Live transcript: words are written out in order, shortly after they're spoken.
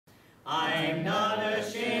I'm not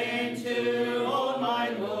ashamed to own my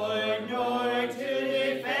Lord, nor to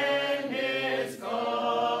defend his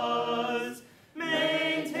cause.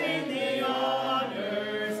 Maintain the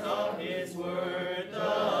honors of his word,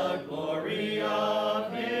 the glory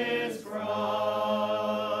of his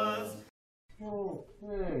cross.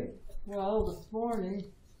 Okay, well, this morning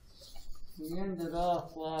we ended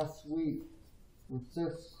off last week with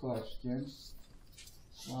this question.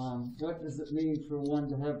 What does it mean for one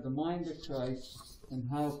to have the mind of Christ, and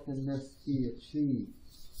how can this be achieved?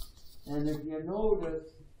 And if you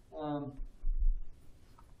notice,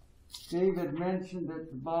 David mentioned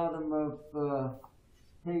at the bottom of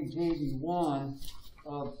page 81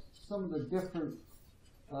 of some of the different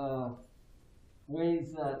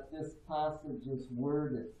ways that this passage is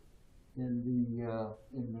worded in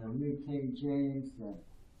the New King James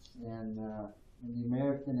and in the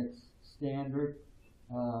American Standard.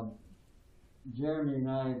 Jeremy and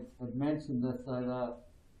I had mentioned this. I thought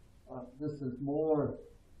this is more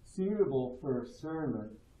suitable for a sermon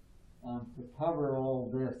to cover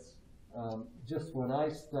all this. Just what I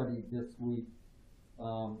studied this week.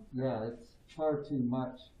 Yeah, it's far too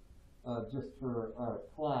much just for our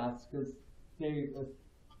class, because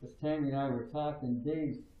as Tammy and I were talking,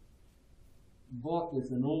 Dave's book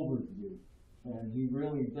is an overview, and he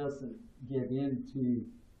really doesn't get into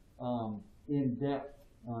in depth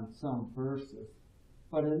on some verses.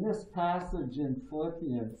 But in this passage in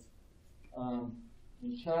Philippians,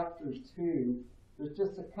 in chapter 2, there's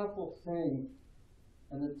just a couple things,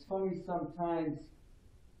 and it's funny sometimes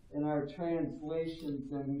in our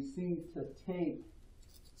translations, and we seem to take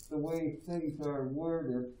the way things are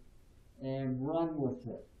worded and run with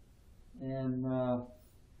it, and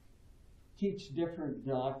teach different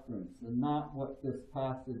doctrines, and not what this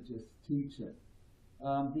passage is teaching.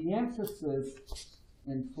 The emphasis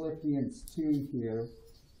in Philippians 2 here,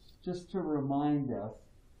 just to remind us,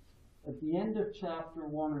 at the end of chapter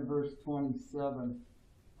 1 and verse 27,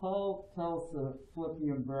 Paul tells the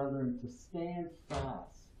Philippian brethren to stand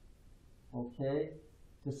fast, okay?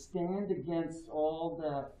 To stand against all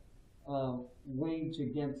that wage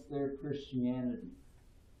against their Christianity.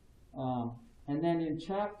 And then in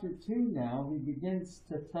chapter 2 now, he begins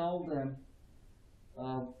to tell them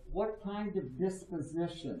what kind of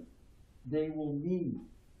disposition they will need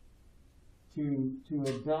to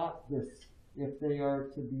adopt this if they are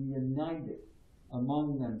to be united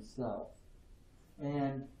among themselves.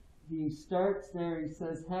 And he starts there, he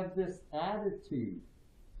says, have this attitude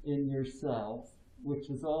in yourselves,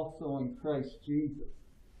 which is also in Christ Jesus.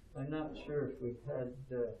 I'm not sure if we've had,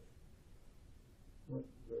 what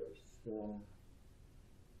verse?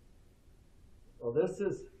 Well, this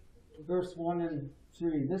is verse 1 and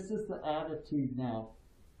 3. This is the attitude now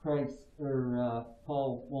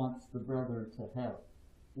Paul wants the brethren to have.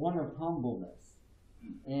 One of humbleness.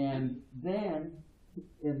 And then,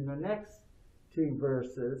 in the next 2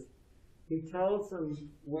 verses, he tells them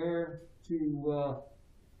where to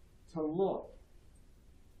look,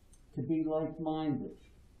 to be like-minded.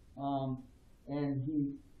 And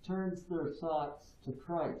he turns their thoughts to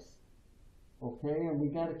Christ. Okay, and we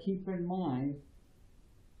got to keep in mind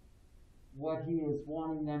what he is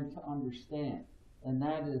wanting them to understand, and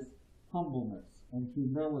that is humbleness and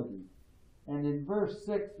humility. And in verse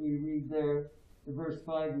 6 we read there, in verse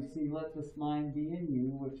 5 we see, let this mind be in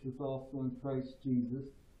you, which is also in Christ Jesus,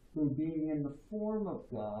 who being in the form of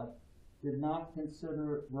God, did not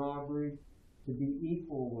consider it robbery to be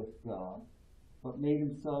equal with God, but made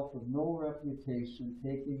himself of no reputation,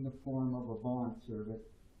 taking the form of a bondservant,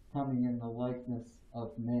 coming in the likeness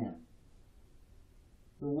of men.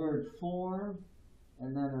 The word form,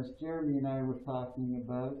 and then as Jeremy and I were talking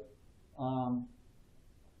about,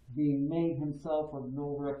 being made himself of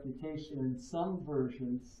no reputation, in some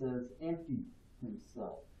versions says emptied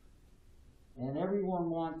himself. And everyone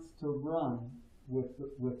wants to run with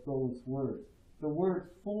those words. The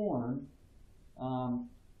word form,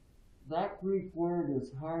 that Greek word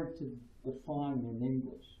is hard to define in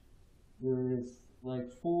English. There is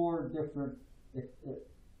like 4 different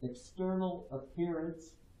external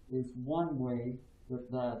appearance is one way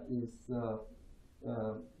that is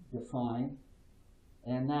defined,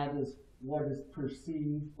 and that is what is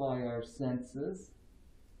perceived by our senses.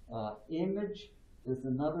 Image is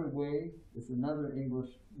another way, is another English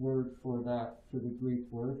word for that, for the Greek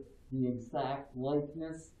word. The exact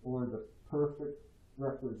likeness or the perfect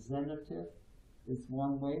representative is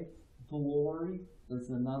one way. Glory is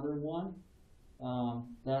another one.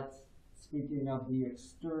 That's speaking of the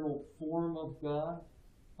external form of God.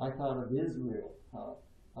 I thought of Israel,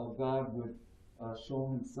 how God would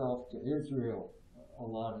show himself to Israel a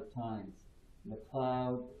lot of times. The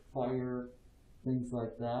cloud, fire, things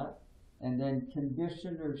like that. And then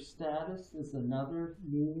condition or status is another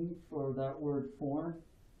meaning for that word form.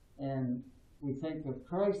 And we think of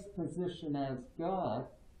Christ's position as God.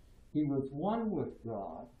 He was one with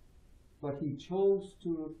God, but he chose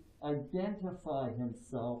to identify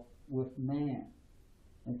himself with man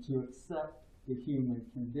and to accept the human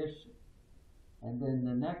condition. And then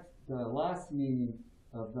the last meaning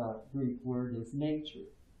of that Greek word is nature.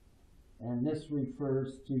 And this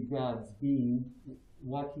refers to God's being,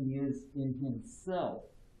 what he is in himself.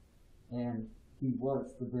 And he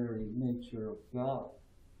was the very nature of God.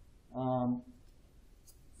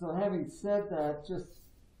 So having said that, just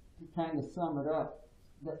to kind of sum it up,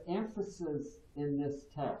 the emphasis in this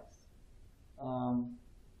text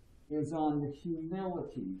is on the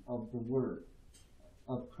humility of the Word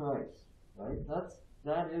of Christ, right?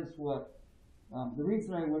 That is what, the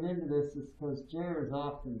reason I went into this is because Jer has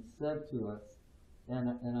often said to us,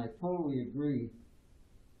 and I totally agree,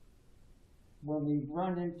 when we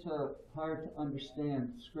run into hard to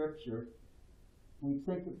understand Scripture, we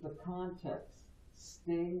think of the context.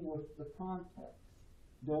 Stay with the context.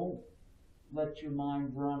 Don't let your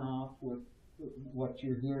mind run off with what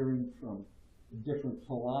you're hearing from different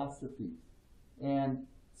philosophies. And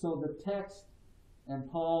so the text, and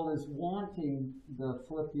Paul is wanting the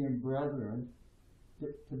Philippian brethren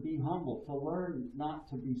to be humble, to learn not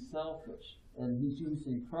to be selfish. And he's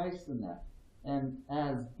using Christ in that. And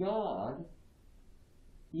as God,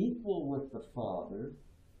 equal with the Father,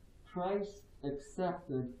 Christ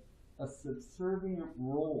accepted a subservient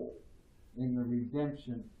role in the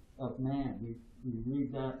redemption of man. We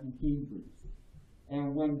read that in Hebrews.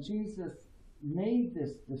 And when Jesus made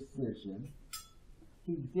this decision,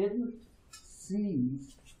 he didn't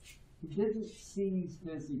seize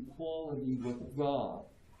his equality with God,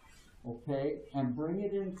 okay, and bring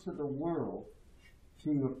it into the world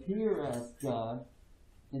to appear as God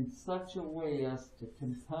in such a way as to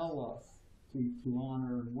compel us to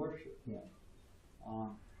honor and worship him.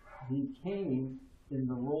 He came in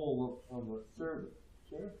the role of a servant.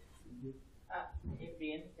 Sure. It'd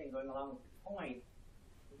be interesting, going along with the point,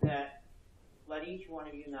 that let each one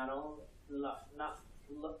of you let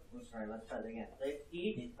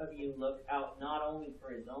each of you look out not only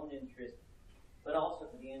for his own interest, but also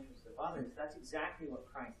for the interest of others. That's exactly what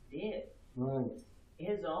Christ did. Right.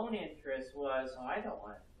 His own interest was, I don't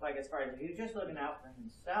want, like as far as he was just looking out for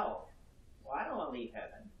himself. Well, I don't want to leave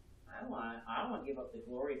heaven. I don't want to give up the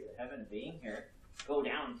glories of heaven of being here. Go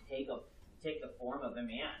down and take the form of a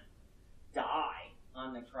man, die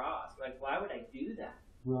on the cross. Like, why would I do that?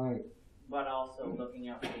 Right. But also looking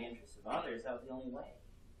out for the interests of others. That was the only way.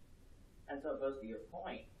 And so it goes to your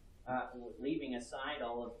point, leaving aside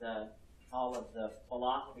all of the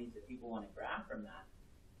philosophies that people want to grab from that.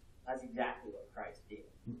 That's exactly what Christ did.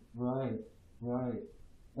 Right.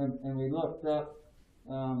 And we looked up,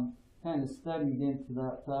 kind of studied into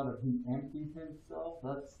that thought of he emptied himself.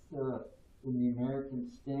 That's in the American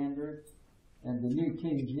Standard. And the New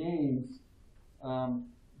King James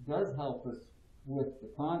does help us with the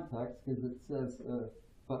context, because it says,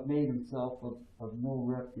 but made himself of no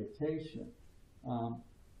reputation.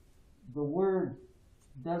 The word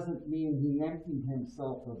doesn't mean he emptied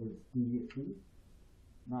himself of his deity,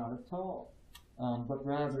 not at all. But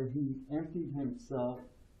rather he emptied himself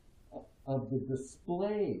of the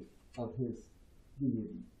display of his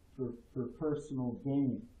deity for personal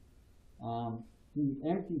gain. He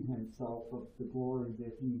emptied himself of the glory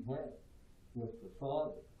that he had with the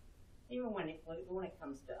Father. Even when it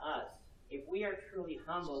comes to us, if we are truly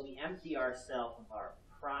humble, we empty ourselves of our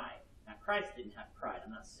pride. Now, Christ didn't have pride.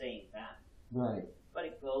 I'm not saying that. Right. But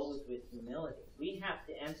it goes with humility. We have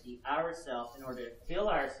to empty ourselves in order to fill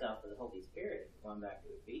ourselves with the Holy Spirit, going back to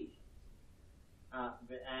Ephesians.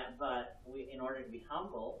 But in order to be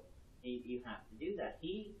humble, you have to do that.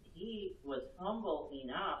 He was humble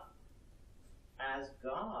enough as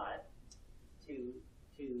God to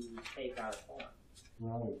take our form.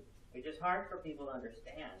 Right. Which is hard for people to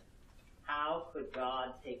understand. How could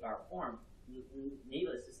God take our form?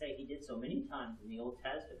 Needless to say, he did so many times in the Old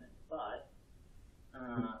Testament, but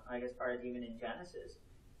like as far as even in Genesis,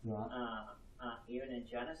 even in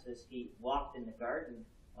Genesis, he walked in the garden.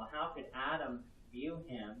 Well, how could Adam view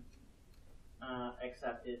him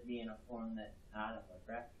except it being a form that Adam would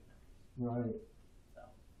recognize? Right. So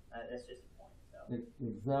that's just a point. So.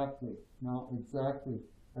 Exactly. No, exactly.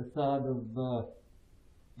 I thought of,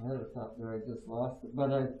 I had a thought there, I just lost it.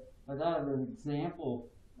 But I thought of an example,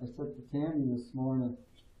 I said to Tammy this morning,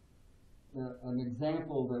 an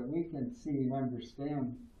example that we can see and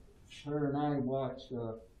understand. Her and I watch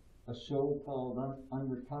a show called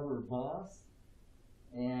Undercover Boss,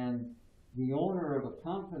 and the owner of a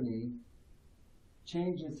company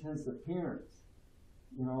changes his appearance,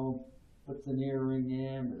 puts an earring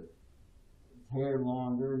in or his hair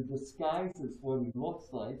longer, disguises what he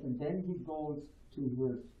looks like, and then he goes to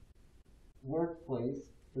his workplace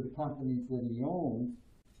for the companies that he owns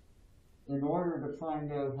in order to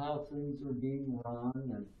find out how things are being run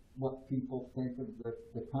and what people think of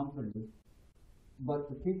the company. But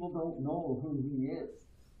the people don't know who he is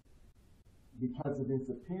because of his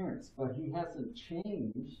appearance. But he hasn't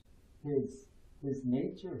changed. His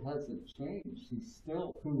nature hasn't changed. He's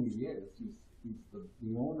still who he is. He's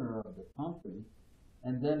the owner of the company.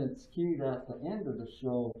 And then it's cute at the end of the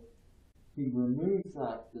show, he removes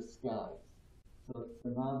that disguise. So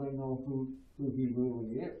now they know who he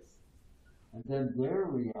really is. And then their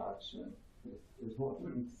reaction is what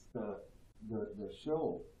makes the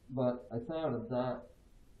show. But I thought of that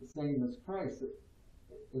the same as Christ.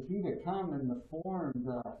 If he'd have come in the form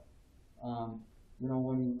that,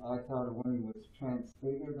 I thought of when he was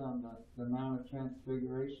transfigured on the Mount of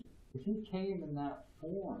Transfiguration. If he came in that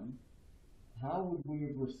form, how would we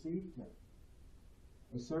have received him?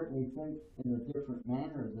 I certainly think in a different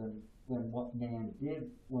manner than what man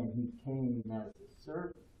did when he came as a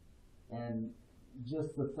servant. And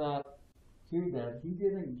just the thought, too, that he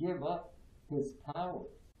didn't give up his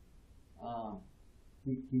powers.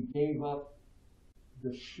 He gave up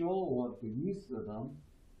the show of the use of them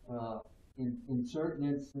in certain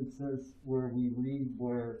instances where we read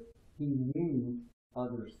where he knew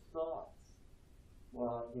others' thoughts.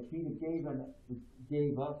 If he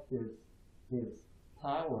gave up his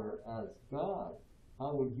power as God,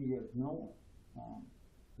 how would he have known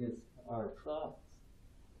our thoughts?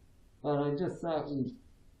 But I just thought we'd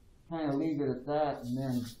kind of leave it at that, and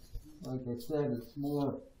then, like I said, it's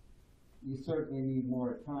more, you certainly need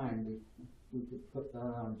more time. We could put that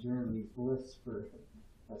on Jeremy's list for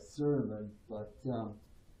a sermon, but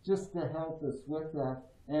just to help us with that.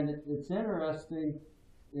 And it's interesting,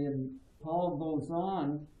 Paul goes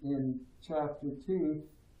on in chapter 2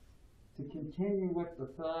 to continue with the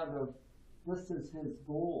thought of this is his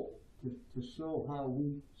goal, to show how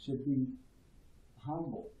we should be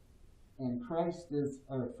humble. And Christ is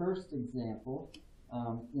our first example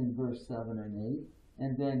in verse 7 and 8.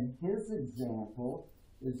 And then his example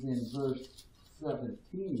is in verse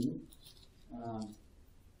 17.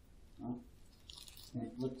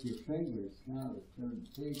 Can't lift your fingers now to turn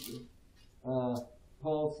the pages.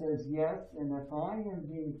 Paul says, yes, and if I am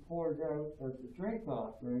being poured out as a drink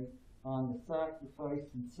offering on the sacrifice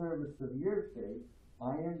and service of your faith,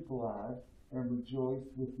 I am glad and rejoice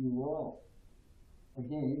with you all.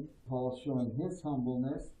 Again, Paul showing his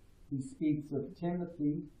humbleness. He speaks of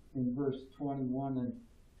Timothy in verse 21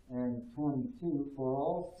 and 22, for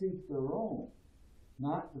all seek their own,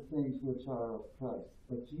 not the things which are of Christ.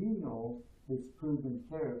 But you know his proven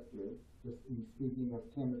character, he's speaking of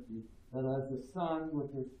Timothy, that as a son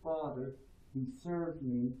with his father, he served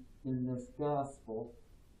me in this gospel.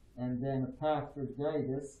 And then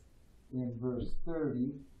Epaphroditus in verse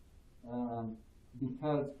 30,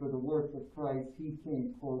 because for the work of Christ he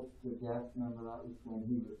came close to death. Remember, that was when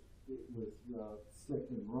he was sick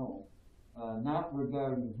in Rome. Not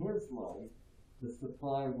regarding his life, to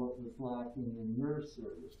supply what was lacking in your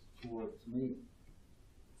service towards me.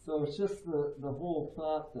 So it's just the whole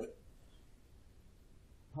thought that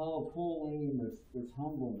Paul's whole aim is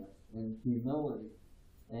humbleness and humility.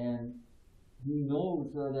 And he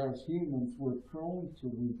knows that as humans we're prone to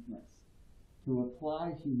weakness, to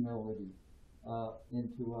apply humility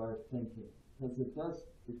into our thinking. Because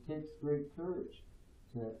it takes great courage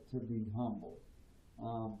to be humble.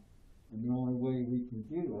 And the only way we can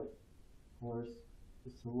do it, of course,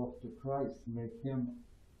 is to look to Christ and make him,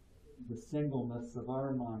 the singleness of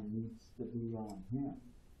our mind needs to be on him.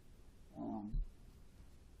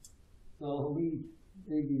 So we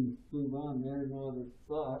maybe move on there, no other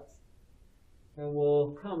thoughts. And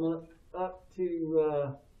we'll come up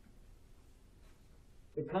to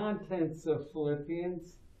the contents of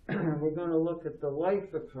Philippians. We're going to look at the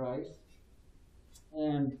life of Christ.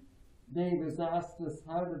 And Dave has asked us,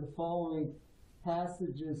 how do the following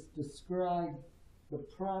passages describe the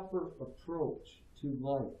proper approach to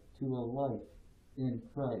life, to a life in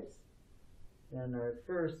Christ? And our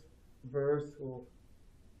first verse will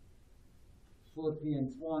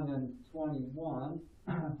Philippians 1 and 21.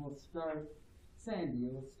 We'll start, Sandy,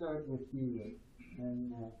 we'll start with you,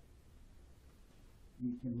 and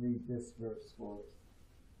you can read this verse for us.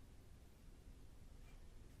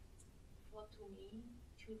 For to me,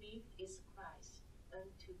 to live is Christ, and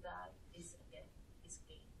to die is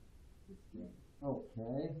gain.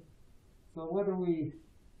 Okay. So what are we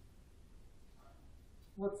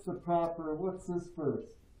what's this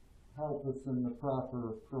verse help us in the proper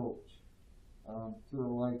approach to a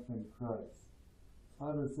life in Christ?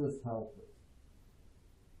 How does this help us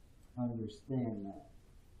understand that?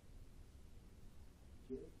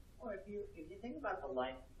 Well, if you think about the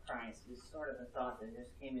life of Christ, is sort of a thought that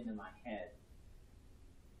just came into my head.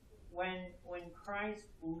 When Christ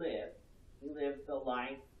lived, he lived the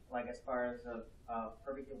life like as far as of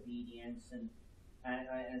perfect obedience and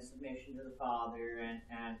submission to the Father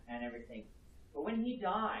and everything. But when he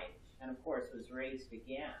died, and of course was raised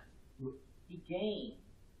again, he gained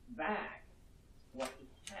back what he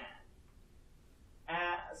had.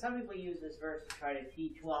 Some people use this verse to try to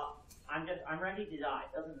teach, well, I'm ready to die.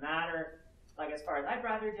 It doesn't matter, like as far as I'd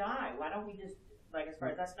rather die. Why don't we just, like as far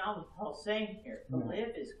as that's not what Paul's saying here. To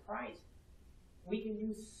live is Christ. We can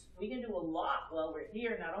do a lot while we're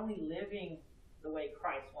here, not only living the way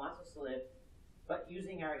Christ wants us to live, but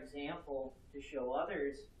using our example to show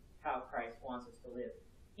others how Christ wants us to live.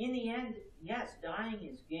 In the end, yes, dying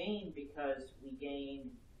is gain because we gain,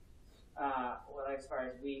 well, as far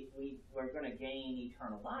as we're going to gain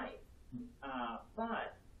eternal life.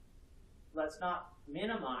 But let's not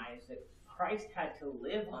minimize that Christ had to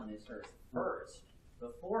live on this earth first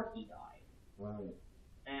before he died. Right.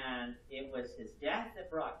 And it was his death that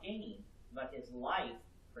brought gain, but his life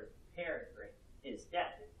prepared for his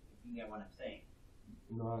death, if you get what I'm saying.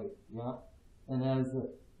 Right, yeah. And I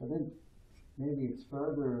think maybe it's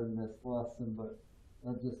further in this lesson, but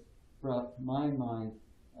that just brought to my mind,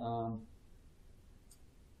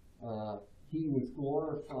 he was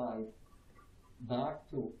glorified back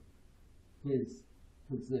to his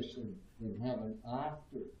position in heaven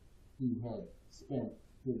after he had spent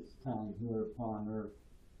his time here upon earth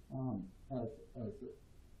as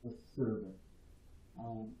a servant.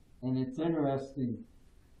 And it's interesting,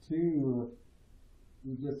 too,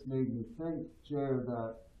 you just made me think, Jer,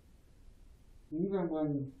 that even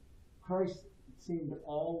when Christ seemed to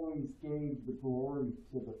always gave the glory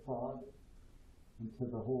to the Father and to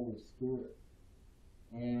the Holy Spirit.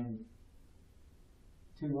 And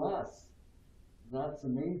to us, that's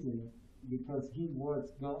amazing because he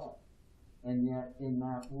was God. And yet in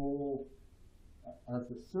that role as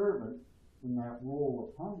a servant, in that role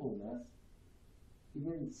of humbleness, he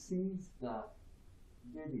didn't seize that,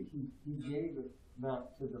 did he? He gave it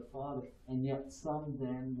back to the Father, and yet some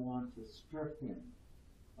then want to strip him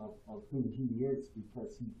of who he is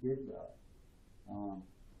because he did that,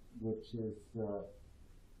 which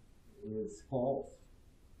is false.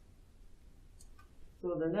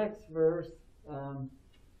 So the next verse,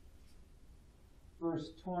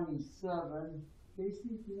 verse 27. Casey,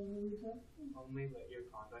 do you want to read that? Only let your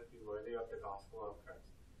conduct be worthy of the gospel of Christ,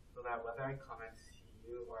 so that whether I come and see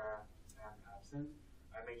you or am absent,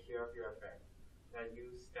 I may hear of your affairs, that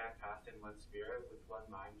you stand fast in one spirit, with one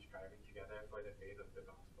mind, striving together for the faith of the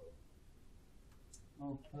gospel.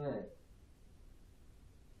 Okay.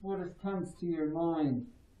 What comes to your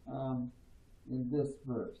mind in this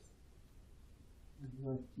verse?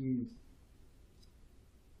 Let's use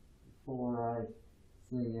before I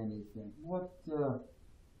say anything. What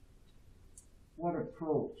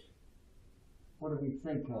approach? What do we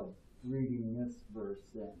think of reading this verse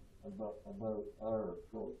then about our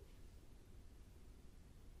approach?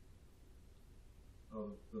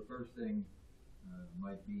 Well, the first thing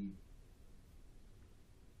might be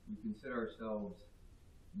we consider ourselves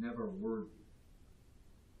never worthy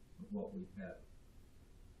of what we have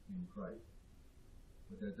in Christ.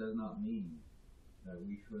 But that does not mean that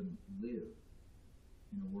we shouldn't live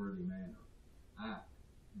in a worthy manner, act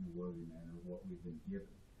in a worthy manner of what we've been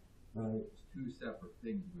given. Right. It's two separate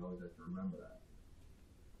things. We always have to remember that.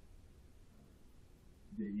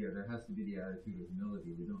 There has to be the attitude of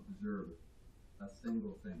humility. We don't deserve a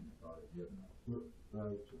single thing that God has given us.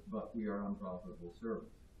 Right. But we are unprofitable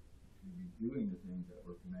servants. We should be doing the things that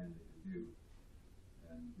we're commanded to do,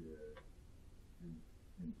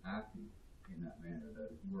 and acting in that manner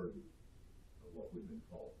that is worthy of what we've been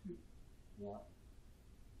called to. Yeah.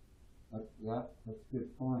 That's a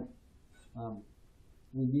good point.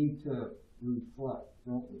 We need to reflect,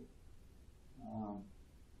 don't we?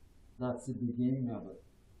 That's the beginning of it.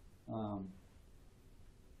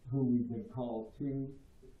 Who we've been called to,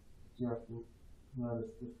 Jeff led us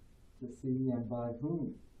to see, and by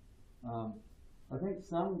whom. I think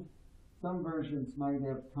some versions might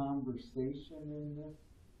have conversation in this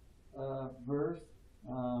verse.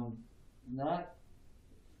 And that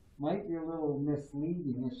might be a little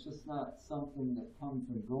misleading. It's just not something that comes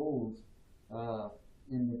and goes.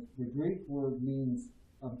 In the Greek word means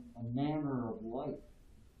a manner of life,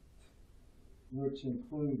 which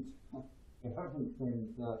includes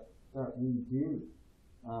everything that we do.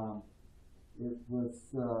 it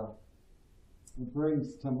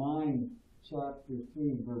brings to mind chapter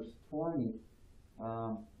 3, verse 20,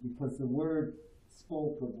 because the word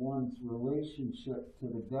spoke of one's relationship to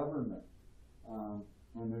the government. And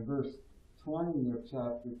in verse 20 of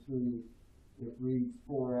chapter 3, it reads,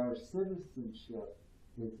 "For our citizenship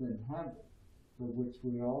is in heaven, for which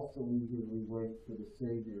we also eagerly wait for the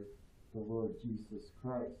Savior, the Lord Jesus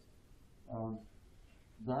Christ."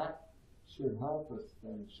 That should help us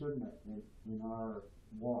then, shouldn't it, in our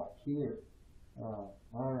walk here,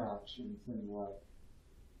 our actions in life.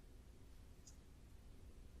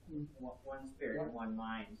 One spirit, Yeah. one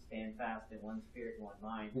mind, stand fast in one spirit, one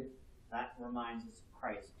mind. Yeah. That reminds us of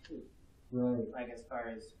Christ too. Right. Like as far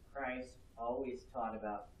as Christ always taught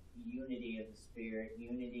about unity of the Spirit,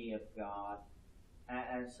 unity of God.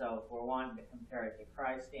 And so if we're wanting to compare it to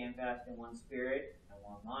Christ, stand fast in one spirit and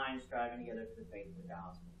one mind, striving together for the faith of the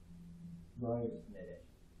gospel. Right. Submitted.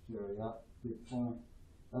 Sure, yeah, good point.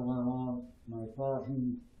 I went on, and I thought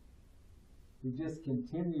he just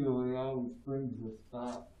continually always brings us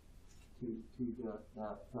back to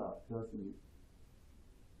that thought, doesn't he?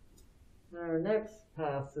 Our next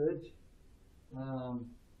passage,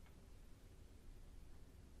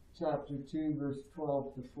 chapter 2, verse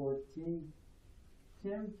 12 to 14.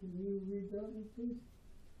 Tim, can you read that one, please?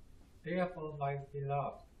 Therefore, my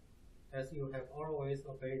beloved, as you have always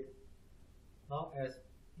obeyed, not as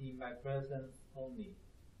in my presence only,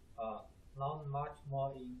 not much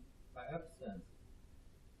more in my absence,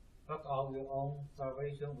 work out your own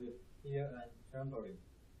salvation with fear and trembling.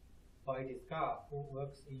 For it is God who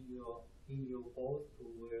works in you both to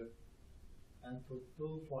will and to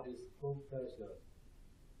do for his good pleasure.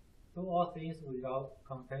 Do all things without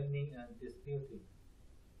complaining and disputing.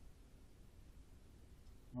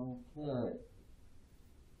 Okay.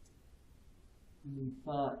 Any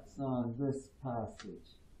thoughts on this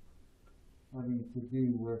passage having to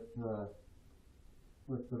do with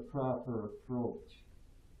the proper approach?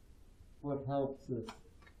 What helps us?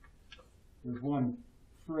 There's one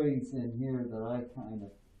phrase in here that I kind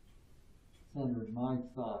of centered my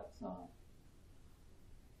thoughts on.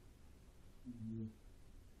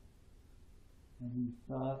 Any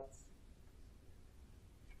thoughts?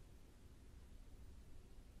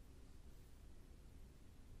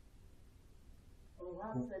 Well, the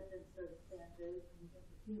last sentence sort of stands out when you think of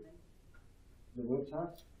humans. The which one?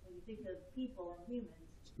 When you think of people and humans,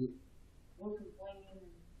 we're complaining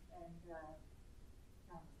and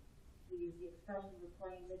we use the expression we're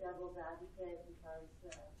playing the devil's advocate because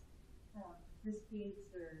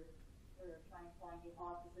disputes or trying to find the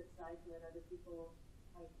opposite side to what other people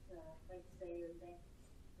might say or think.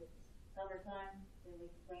 It's summertime, then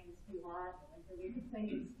we complain it's too hot, and winter we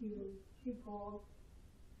complain it's too cold.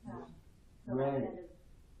 So Right. that kind of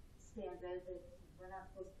stands out that we're not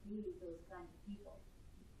supposed to be those kinds of people.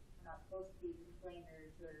 We're not supposed to be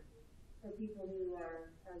complainers or people who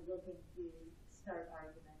are looking to start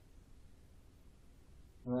arguments.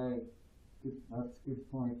 Right. Good, that's a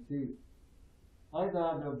good point too. I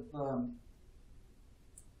thought of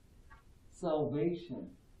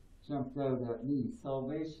salvation jumped out at me.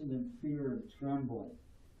 Salvation and fear and trembling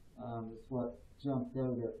is what jumped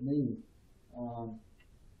out at me.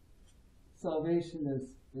 Salvation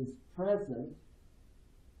is present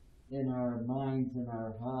in our minds and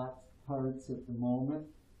our hearts at the moment,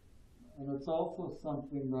 and it's also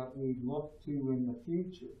something that we look to in the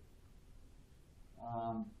future.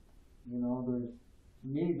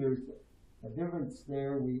 There's a difference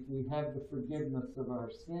there. We have the forgiveness of our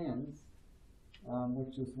sins,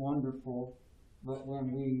 which is wonderful, but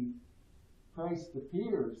when Christ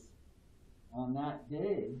appears on that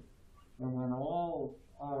day, and when all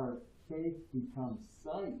our faith becomes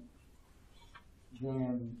sight,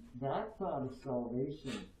 then that thought of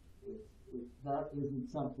salvation that isn't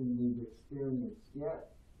something we've experienced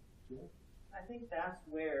yet. Yeah? I think that's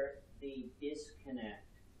where the disconnect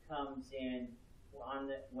comes in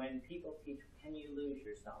when people teach, can you lose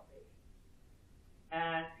your salvation?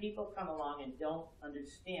 And people come along and don't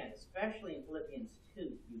understand, especially in Philippians 2,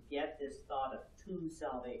 you get this thought of to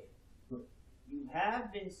salvation. You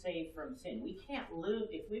have been saved from sin. We can't lose,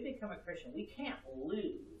 if we become a Christian, we can't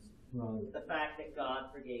lose the fact that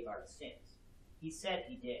God forgave our sins. He said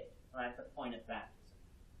he did at the point of baptism.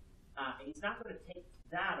 He's not going to take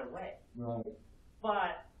that away. Right.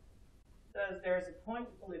 But there's a point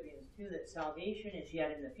in Philippians 2 that salvation is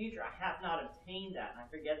yet in the future. I have not obtained that. And I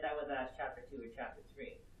forget that whether that's chapter 2 or chapter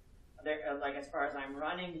 3. Like as far as I'm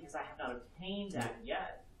running, because I have not obtained that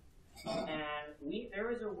yet. And there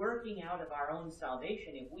is a working out of our own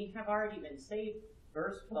salvation. If we have already been saved,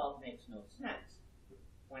 verse 12 makes no sense.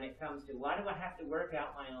 when it comes to why do I have to work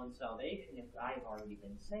out my own salvation if I've already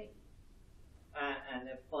been saved? And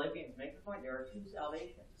the Philippians make the point, there are two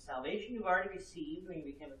salvations. Salvation you've already received when you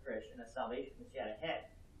became a Christian, a salvation that's yet ahead.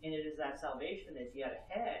 And it is that salvation that's yet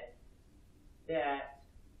ahead that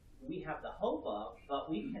we have the hope of, but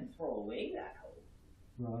we can throw away that hope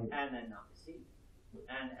and then not receive.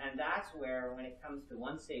 And that's where, when it comes to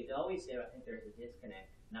once saved, always saved, I think there's a disconnect,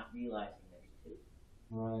 not realizing there's two.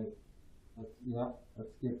 Right. That's a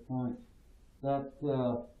good point. That's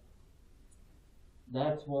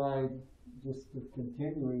why, just to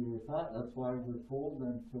continue with that, that's why we're told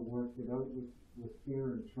them to work it out with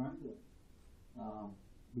fear and trembling.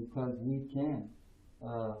 Because we can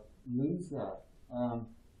lose that.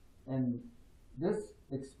 And this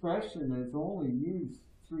expression is only used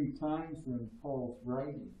 3 times in Paul's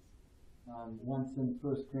writings. Once in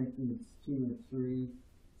 1 Corinthians 2 and 3,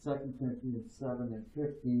 2 Corinthians 7 and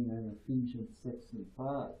 15, and Ephesians 6 and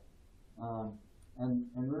 5. And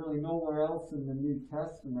really nowhere else in the New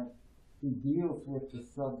Testament he deals with the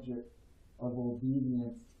subject of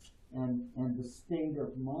obedience and the state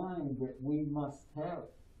of mind that we must have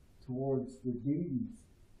towards the duties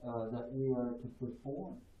that we are to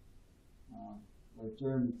perform. Like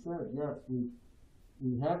Jeremy said, yes,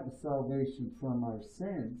 we have the salvation from our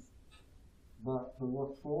sins, but to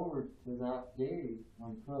look forward to that day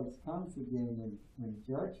when Christ comes again in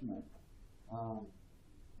judgment,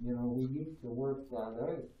 we need to work that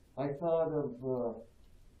out. I thought of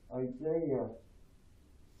Isaiah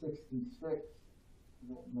 66. I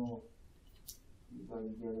don't know if I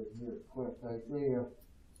can get it here quick. Isaiah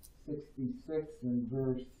 66 and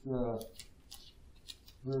verse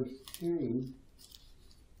 2.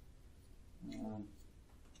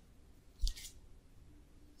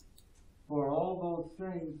 For all those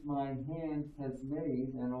things my hand has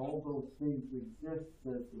made, and all those things exist,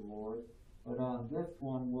 says the Lord, but on this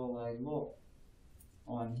one will I look,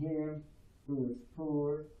 on him who is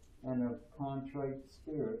poor and of contrite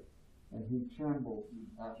spirit, and who trembles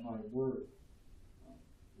at my word.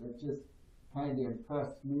 It just kind of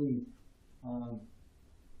impressed me.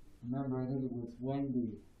 Remember, I think it was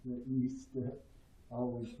Wendy that used to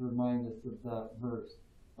always remind us of that verse.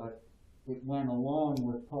 But it went along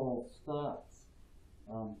with Paul's thoughts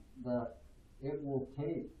that it will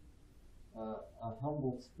take a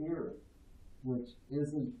humble spirit, which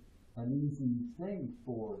isn't an easy thing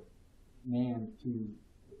for man to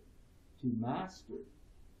master,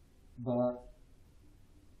 but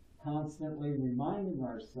constantly reminding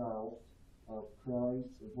ourselves of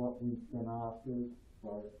Christ, of what we've been offered,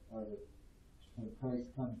 when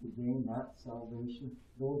Christ comes again, that salvation,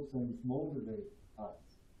 those things motivate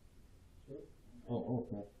us. Sure. Oh,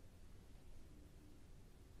 okay.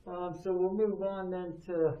 So we'll move on then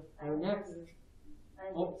to our next.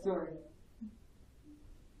 Oh, sorry.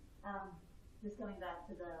 Just going back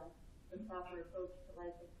to the proper approach to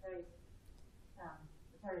life in Christ,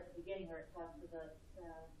 the part at the beginning where it talks about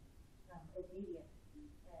obedience,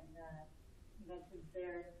 and he mentions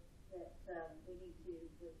there that we need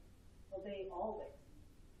to obey always,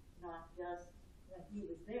 not just when he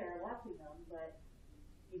was there watching them, but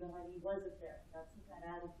even when he wasn't there. That's the kind of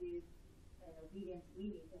attitude and obedience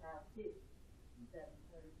we need to have too. That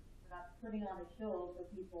we're not putting on a show for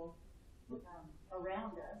people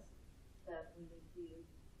around us, but we need to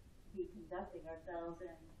be conducting ourselves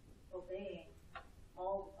and obeying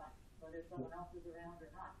all the time, whether someone else is around or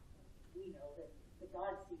not. We know that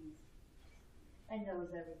God sees and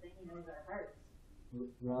knows everything. He knows our hearts,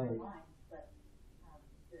 right, our minds. But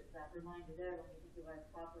there's that reminder there when we think of our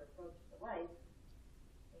proper approach to life.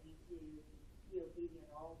 We need to be obedient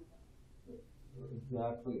all the time.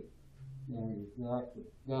 Exactly. Yeah, exactly.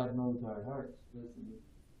 God knows our hearts, doesn't he?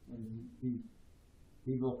 And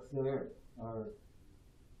he looks there.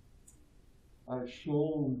 Are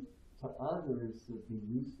shown to others to be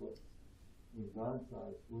useless in God's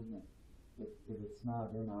eyes, wouldn't it? If it's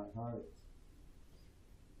not in our hearts.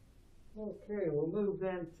 Okay, we'll move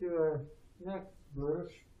then to our next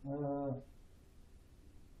verse.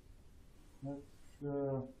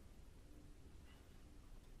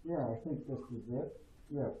 I think this is it.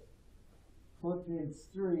 Yes. Philippians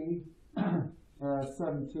 3,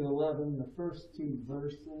 7 to 11, the first 2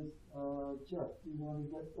 verses. Jeff, do you want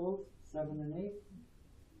to get those? 7 and 8?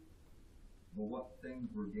 But what things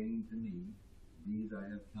were gained to me, these I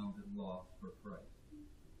have counted loss for Christ.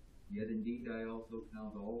 Yet indeed I also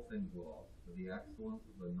count all things lost for the excellence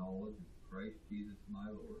of the knowledge of Christ Jesus my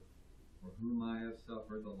Lord, for whom I have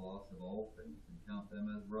suffered the loss of all things, and count them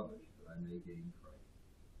as rubbish, that I may gain Christ.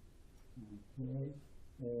 Okay.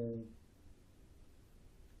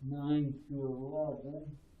 9 to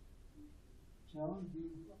 11. John, do you?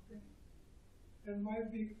 And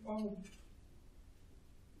might be found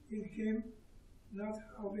in him, not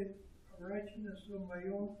having a righteousness of my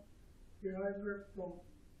own derived from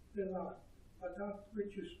the law, but that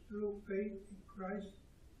which is through faith in Christ,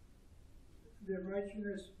 the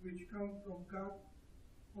righteousness which comes from God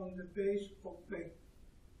on the base of faith,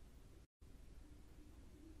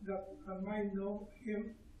 that I might know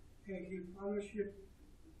him and his fellowship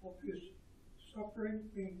of his suffering,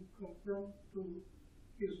 being conformed to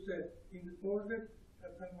his death, in order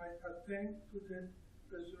that I might attain to the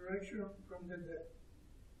resurrection from the dead.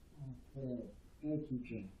 Okay, thank you,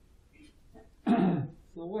 Jim.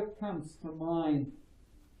 So what comes to mind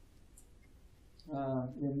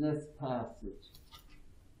in this passage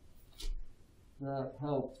that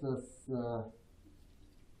helps us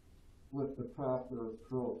with the proper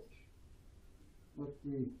approach?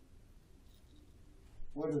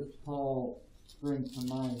 What does Paul bring to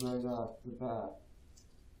mind right off the bat?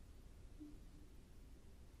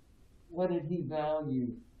 What did he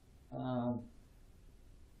value?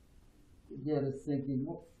 Get us thinking,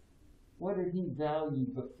 what did he value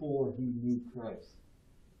before he knew Christ?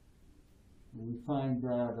 We find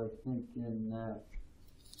that, I think, in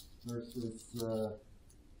verses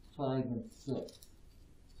 5 and 6.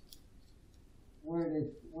 Where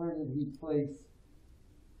did he place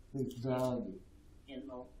his value? In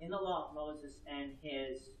the law of Moses and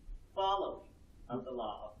his following of the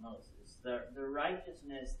law of Moses. The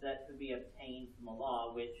righteousness that could be obtained from the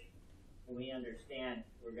law, which we understand,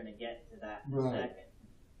 we're going to get to that in a second.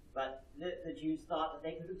 But the Jews thought that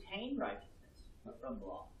they could obtain righteousness from the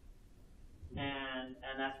law. And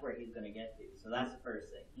that's where he's going to get to. So that's the first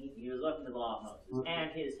thing. He was looking to the law of Moses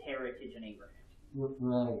and his heritage in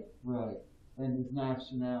Abraham. Right. And his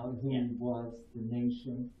nationality, who he was, the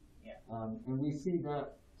nation. Yeah. And we see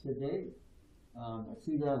that today. I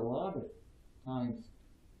see that a lot of times.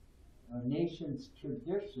 A nation's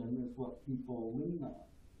tradition is what people lean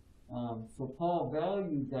on. So Paul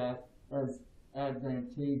valued that as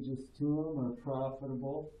advantageous to him or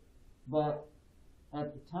profitable. But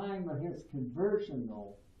at the time of his conversion,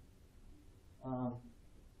 though,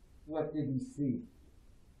 what did he see?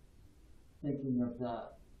 Thinking of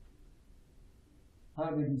that. How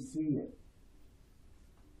did he see it?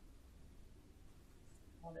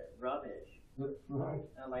 Well, they're rubbish. Right.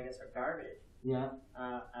 I guess they're garbage. Yeah.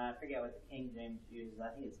 I forget what the King James uses. I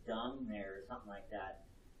think it's dung there or something like that.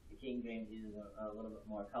 The King James uses a little bit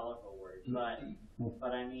more colorful word.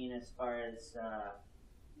 But I mean, as far as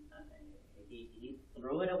he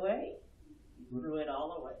threw it away. He threw it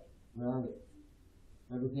all away. Right.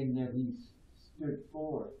 Everything that he stood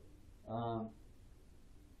for.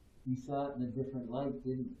 He saw it in a different light,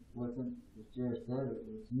 didn't he? Wasn't, as Jared said, it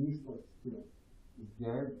was useless to him. It was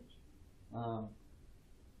garbage.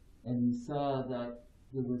 And he saw that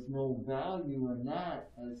there was no value in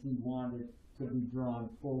that as he wanted to be drawn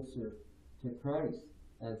closer to Christ,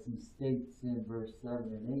 as he states in verse 7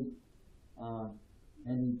 and 8.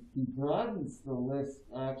 And he broadens the list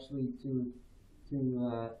actually to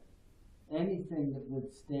anything that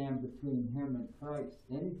would stand between him and Christ,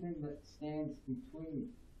 anything that stands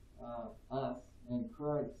between us and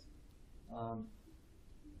Christ.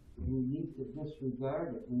 We need to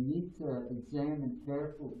disregard it. We need to examine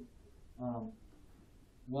carefully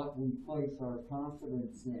what we place our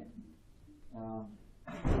confidence in,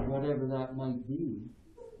 whatever that might be.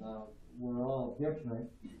 We're all different,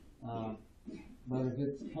 but if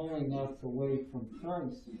it's pulling us away from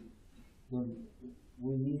Christ, then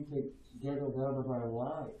we need to get it out of our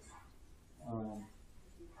lives.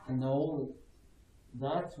 And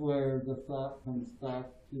that's where the thought comes back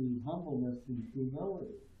to humbleness and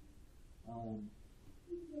humility.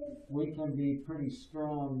 We can be pretty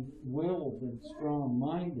strong-willed and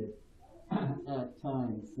strong-minded at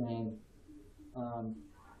times, and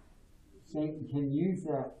Satan can use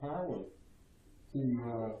that power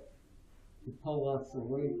to pull us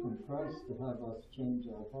away from Christ, to have us change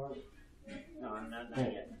our heart. No, I'm not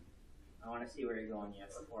yet. I want to see where you're going yet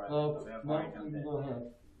before I No, jump in. go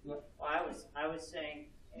ahead. Yep. Well, I was saying,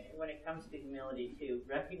 when it comes to humility too,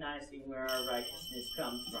 recognizing where our righteousness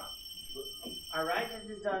comes from. Our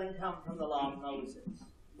righteousness doesn't come from the law of Moses.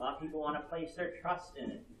 A lot of people want to place their trust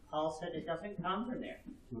in it. Paul said it doesn't come from there.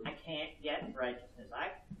 I can't get righteousness.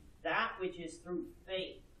 That which is through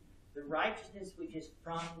faith, the righteousness which is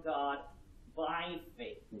from God by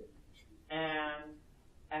faith, and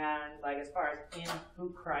like as far as in who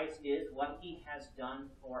Christ is, what He has done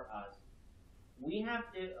for us, we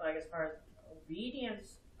have to, like as far as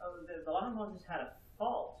obedience. The law of Moses had a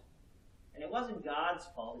fault. And it wasn't God's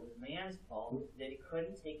fault, it was man's fault that it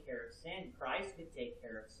couldn't take care of sin. Christ could take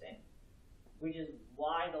care of sin. which is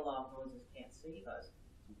why the law of Moses can't save us.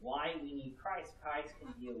 Why we need Christ. Christ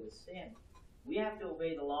can deal with sin. We have to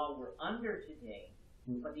obey the law we're under today.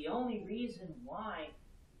 But the only reason why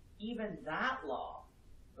even that law,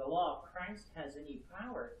 the law of Christ, has any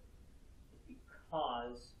power is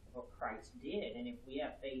because of what Christ did. And if we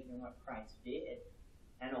have faith in what Christ did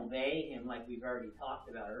and obey him like we've already talked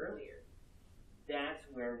about earlier, that's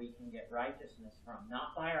where we can get righteousness from.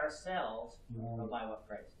 Not by ourselves, but by what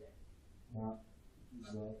Christ did. Yeah,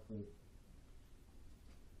 exactly.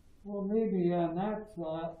 Well, maybe on that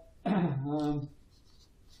thought,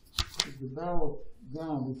 to develop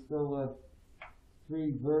down, we still have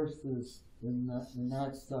 3 verses in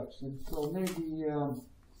that section. So maybe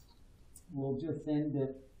we'll just end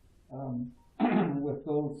it with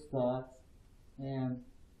those thoughts. And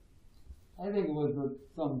I think it was of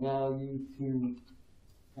some value to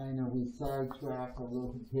kind of sidetrack a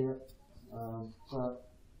little bit, but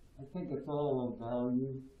I think it's all of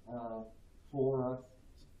value for us.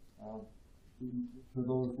 For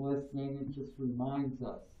those listening, it just reminds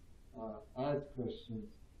us as Christians,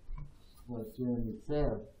 what Jeremy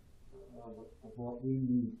said, of what we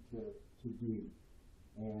need to do.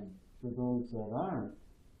 And for those that aren't,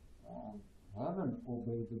 haven't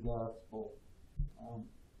obeyed the gospel,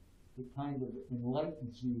 it kind of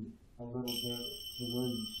enlightens you a little bit to where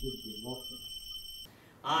you should be looking.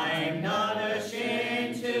 I'm not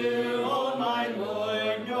ashamed to own my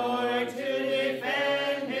Lord, nor to